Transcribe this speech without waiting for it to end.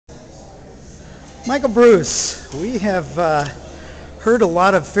Michael Bruce, we have heard a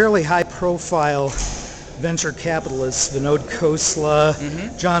lot of fairly high-profile venture capitalists, Vinod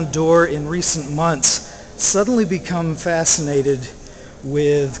Khosla, John Doerr, in recent months suddenly become fascinated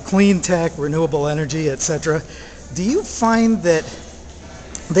with clean tech, renewable energy, etc. Do you find that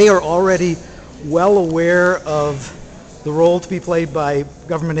they are already well aware of the role to be played by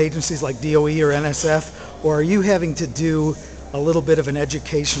government agencies like DOE or NSF, or are you having to do a little bit of an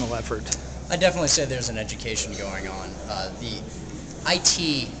educational effort? I definitely say there's an education going on. The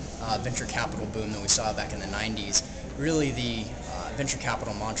IT venture capital boom that we saw back in the 90s, really the venture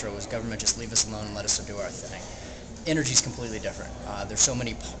capital mantra was government just leave us alone and let us do our thing. Energy is completely different. There's so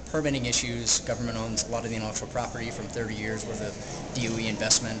many permitting issues. Government owns a lot of the intellectual property from 30 years worth of DOE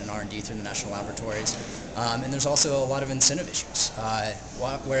investment and R&D through the national laboratories. And there's also a lot of incentive issues.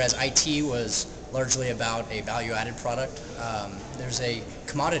 Whereas IT was largely about a value-added product, there's a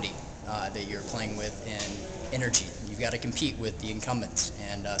commodity that you're playing with in energy. You've got to compete with the incumbents,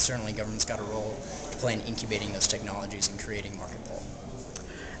 and certainly government's got a role to play in incubating those technologies and creating market pull.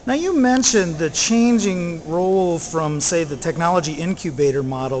 Now, you mentioned the changing role from, say, the technology incubator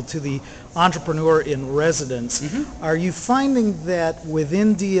model to the entrepreneur in residence. Are you finding that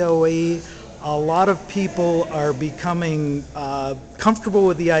within DOE a lot of people are becoming comfortable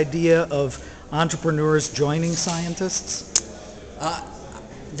with the idea of entrepreneurs joining scientists?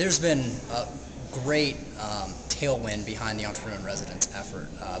 There's been a great tailwind behind the entrepreneur in residence effort.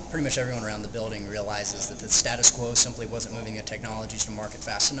 Pretty much everyone around the building realizes that the status quo simply wasn't moving the technologies to market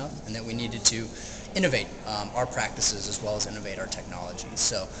fast enough, and that we needed to innovate our practices as well as innovate our technologies.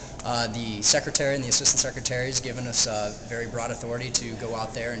 So the secretary and the assistant secretary has given us very broad authority to go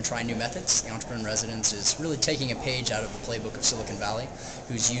out there and try new methods. The entrepreneur in residence is really taking a page out of the playbook of Silicon Valley,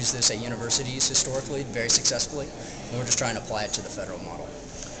 who's used this at universities historically very successfully, and we're just trying to apply it to the federal model.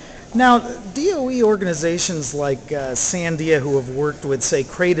 Now, DOE organizations like Sandia, who have worked with, say,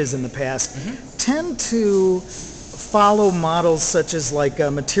 CRADAs in the past, tend to follow models such as like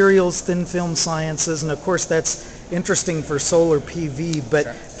materials, thin film sciences, and of course that's interesting for solar PV,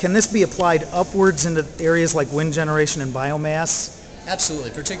 but can this be applied upwards into areas like wind generation and biomass? Absolutely,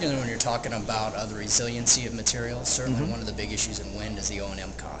 particularly when you're talking about the resiliency of materials. Certainly one of the big issues in wind is the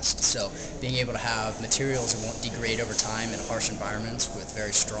O&M cost. So being able to have materials that won't degrade over time in harsh environments with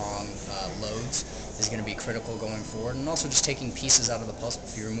very strong loads is going to be critical going forward. And also just taking pieces out of the puzzle.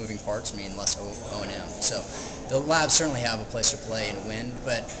 If you're removing parts, mean less O&M. So the labs certainly have a place to play in wind,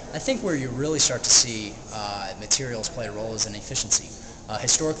 but I think where you really start to see materials play a role is in efficiency.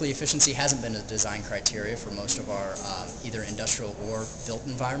 Historically, efficiency hasn't been a design criteria for most of our either industrial or built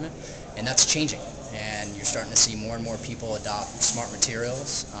environment, and that's changing. And you're starting to see more and more people adopt smart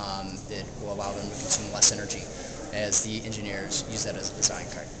materials that will allow them to consume less energy as the engineers use that as a design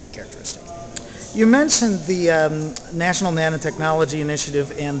characteristic. You mentioned the National Nanotechnology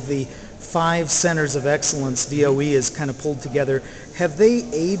Initiative and the 5 centers of excellence DOE has kind of pulled together. Have they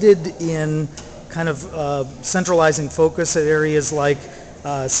aided in kind of centralizing focus at areas like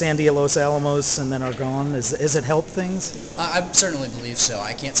Sandia, Los Alamos, and then Argonne? Has it helped things? I certainly believe so.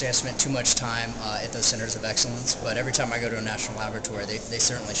 I can't say I spent too much time at those centers of excellence, but every time I go to a national laboratory, they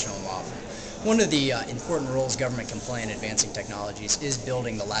certainly show them off. One of the important roles government can play in advancing technologies is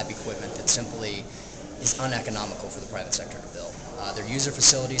building the lab equipment that simply is uneconomical for the private sector to build. Their user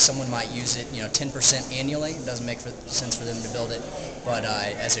facilities, someone might use it 10% annually. It doesn't make sense for them to build it, but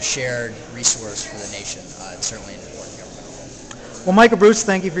as a shared resource for the nation, it's certainly an important government role. Well, Michael Bruce,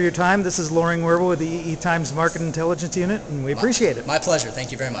 thank you for your time. This is Loring Werble with the EE Times Market Intelligence Unit, and we appreciate it. My pleasure.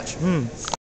 Thank you very much.